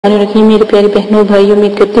رحیم میرے پیارے بہنوں بھائی،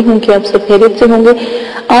 امید کرتی ہوں کہ آپ سب خیریت سے ہوں گے۔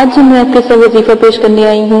 آج جو میں آپ کے ساتھ وظیفہ پیش کرنے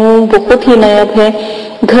آئی ہوں بہت ہی نایاب ہے۔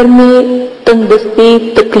 گھر میں تنگ دستی،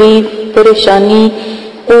 تکلیف، پریشانی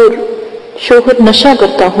اور شوہر نشہ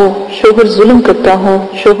کرتا ہو، شوہر ظلم کرتا ہو،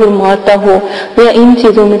 شوہر مارتا ہو، یا ان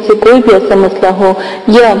چیزوں میں سے کوئی بھی ایسا مسئلہ ہو،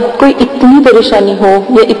 یا کوئی اتنی پریشانی ہو،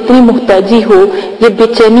 یا اتنی محتاجی ہو، یا بے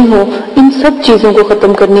چینی ہو، ان سب چیزوں کو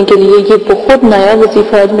ختم کرنے کے لیے یہ بہت نیا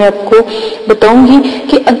وظیفہ آج میں آپ کو بتاؤں گی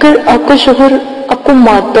کہ اگر آپ کا شوہر آپ کو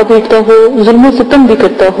مارتا پیٹتا ہو، ظلم و ستم بھی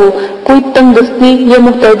کرتا ہو، کوئی تنگ دستی یا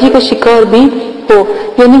محتاجی کا شکار بھی ہو،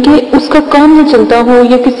 یعنی کہ اس کا کام نہ چلتا ہو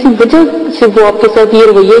یا کسی وجہ سے وہ آپ کے ساتھ یہ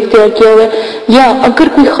رویہ اختیار کیا ہوا ہے، یا اگر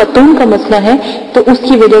کوئی خاتون کا مسئلہ ہے تو اس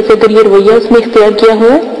کی وجہ سے اگر یہ رویہ اس نے اختیار کیا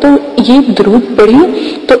ہوا ہے تو یہ درود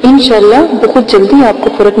پڑھیے تو انشاءاللہ بہت جلدی آپ کو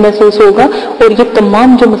فرق محسوس ہوگا اور یہ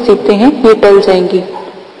تمام جو مصیبتیں ہیں یہ ٹل جائیں گی۔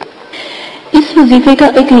 اس وظیفے کا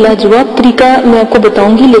ایک لاجواب طریقہ میں آپ کو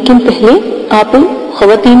بتاؤں گی، لیکن پہلے آپ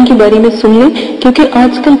خواتین کے بارے میں سن لیں، کیونکہ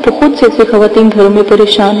آج کل بہت سے ایسے خواتین گھروں میں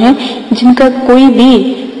پریشان ہیں جن کا کوئی بھی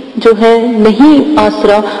جو ہے نہیں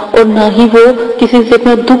آسرا اور نہ ہی وہ کسی سے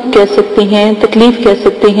اپنا دکھ کہہ سکتے ہیں، تکلیف کہہ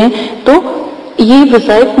سکتے ہیں۔ تو یہ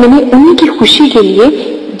وظائف میں نے انہی کی خوشی کے لیے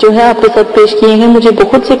جو ہے آپ کے ساتھ پیش کیے ہیں۔ مجھے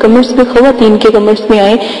بہت سے کمنٹس میں خواتین کے کمنٹس میں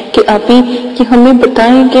آئے کہ آپ ہی کہ ہمیں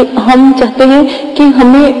بتائیں کہ ہم چاہتے ہیں کہ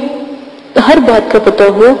ہمیں ہر بات کا پتہ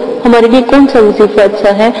ہو، ہمارے لیے کون سا وظیفہ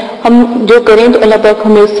اچھا ہے، ہم جو کریں تو اللہ پاک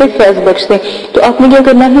ہمیں اس سے فیض بخش دیں۔ تو آپ نے کیا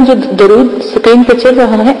کرنا ہے، جو درود سکرین پہ چل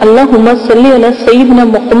رہا ہے اللہم صلی علی سیدنا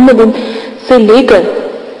محمد سے لے کر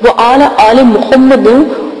وعلی آل محمد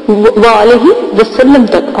وعلیہ وسلم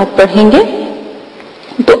تک آپ پڑھیں گے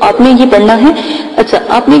تو آپ نے یہ پڑھنا ہے۔ اچھا،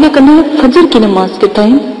 آپ نے کیا کرنا ہے، فجر کی نماز کے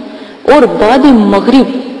ٹائم اور بعد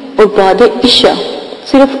مغرب اور بعد عشاء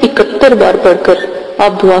صرف 71 بار پڑھ کر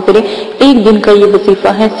آپ دعا کریں۔ ایک دن کا یہ وظیفہ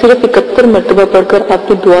ہے، صرف 71 مرتبہ پڑھ کر آپ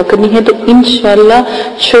نے دعا کرنی ہے تو انشاءاللہ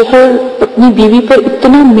شوہر اپنی بیوی پر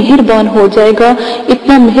اتنا مہربان ہو جائے گا،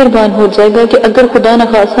 اتنا مہربان ہو جائے گا کہ اگر خدا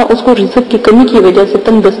نخواستہ اس کو رزق کی کمی کی وجہ سے،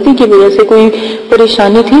 تنگ دستی کی وجہ سے کوئی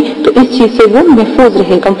پریشانی تھی تو اس چیز سے وہ محفوظ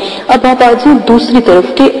رہے گا۔ اب آپ آ جائیں دوسری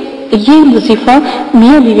طرف کہ یہ وظیفہ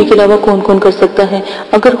میاں بیوی کے علاوہ کون کون کر سکتا ہے۔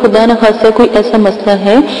 اگر خدا نخواستہ کوئی ایسا مسئلہ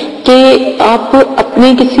ہے کہ آپ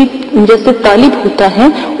اپنے کسی جیسے طالب ہوتا ہے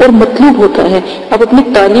اور مطلوب ہوتا ہے، آپ اپنے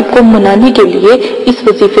طالب کو منانے کے لیے اس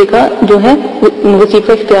وظیفے کا جو ہے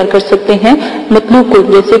وظیفہ اختیار کر سکتے ہیں۔ مطلوب کو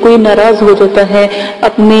جیسے کوئی ناراض ہو جاتا ہے،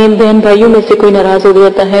 اپنے بہن بھائیوں میں سے کوئی ناراض ہو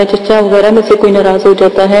جاتا ہے، چچا وغیرہ میں سے کوئی ناراض ہو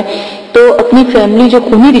جاتا ہے، تو اپنی فیملی جو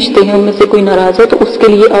خونی رشتے ہیں ان میں سے کوئی ناراض ہے تو اس کے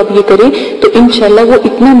لیے آپ یہ کریں تو انشاءاللہ وہ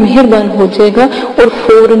اتنا مہربان ہو جائے گا اور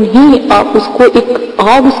فوراً ہی آپ اس کو ایک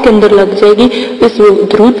آگ اس کے اندر لگ جائے گی اس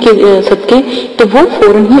درود کے صدقے، تو وہ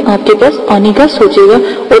فوراً ہی آپ کے پاس آنے کا سوچے گا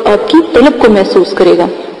اور آپ کی طلب کو محسوس کرے گا۔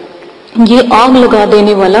 یہ آگ لگا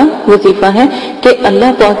دینے والا وظیفہ ہے کہ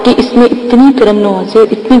اللہ پاک کی اس میں اتنی کرم نوازی،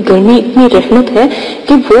 اتنی گرمی، اتنی رحمت ہے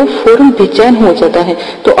کہ وہ فوراً بے چین ہو جاتا ہے۔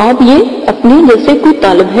 تو آپ یہ اپنے جیسے کوئی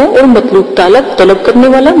طالب ہے اور مطلوب، طلب کرنے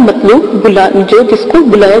والا، مطلوب جو جس کو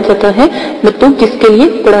بلایا جاتا ہے، مطلوب جس کے لیے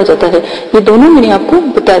پڑھا جاتا ہے، یہ دونوں میں نے آپ کو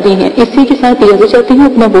بتا دی ہیں۔ اسی کے ساتھ اجازت چاہتی ہوں،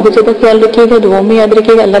 اپنا بہت زیادہ خیال رکھیے گا، دعاؤں میں یاد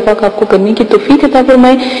رکھیے گا، اللہ پاک آپ کو کرنے کی توفیق عطا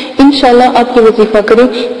فرمائے۔ انشاءاللہ آپ یہ وظیفہ کریں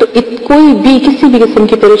تو کوئی بھی کسی بھی قسم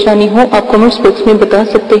کی پریشانی ہو آپ کمنٹس باکس میں بتا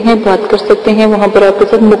سکتے ہیں، بات کر سکتے ہیں، وہاں پر آپ کے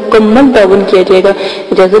ساتھ مکمل تعاون کیا جائے گا۔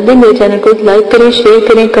 اجازت دیں، میرے چینل کو لائک کریں، شیئر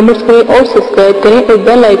کریں، کمنٹس کریں اور سبسکرائب کریں اور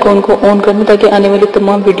بیل آئیکن کو آن کریں تاکہ آنے والی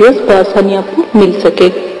تمام ویڈیوز بآسانی آپ کو مل سکے۔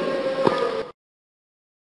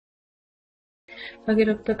 اگر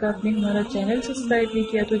اب تک آپ نے ہمارا چینل سبسکرائب نہیں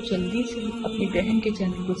کیا تو جلدی سے اپنی بہن کے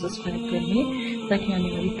چینل کو سبسکرائب کر لیں تاکہ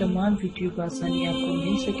آنے والی تمام ویڈیو بآسانی آپ کو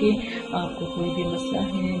مل سکے۔ آپ کو کوئی بھی مسئلہ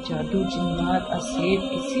ہے، جادو، جنات، اسیر،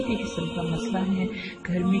 کسی بھی قسم کا مسئلہ ہے،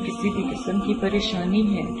 گھر میں کسی بھی قسم کی پریشانی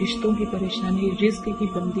ہے، رشتوں کی پریشانی، رزق کی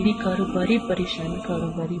بندی، کاروباری پریشانی،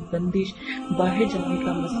 کاروباری بندش، باہر جانے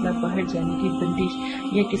کا مسئلہ، باہر جانے کی بندش،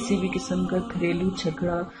 یا کسی بھی قسم کا گھریلو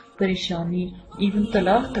جھگڑا، پریشانی، ایون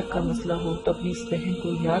طلاق تک کا مسئلہ ہو تو اپنی اس بہن کو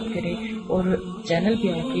یاد کریں اور چینل پہ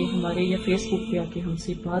آ کے ہمارے یا فیس بک پہ آ کے ہم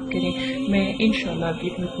سے بات کریں۔ میں انشاءاللہ آپ کی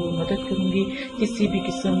بھرپور مدد کروں گی۔ کسی بھی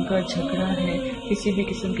قسم کا جھگڑا ہے، کسی بھی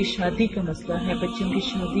قسم کی شادی کا مسئلہ ہے، بچوں کی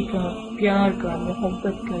شادی کا، پیار کا،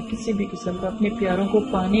 محبت کا، کسی بھی قسم کا اپنے پیاروں کو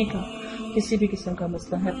پانے کا کسی بھی قسم کا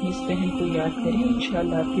مسئلہ ہے، اپنی اس بہن کو یاد کریں،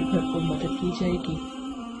 انشاءاللہ آپ کی بھرپور مدد کی جائے گی۔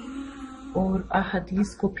 اور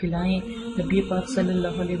احادیث کو پھیلائیں، نبی پاک صلی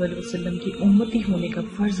اللہ علیہ وسلم کی امتی ہونے کا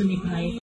فرض نبھائیں۔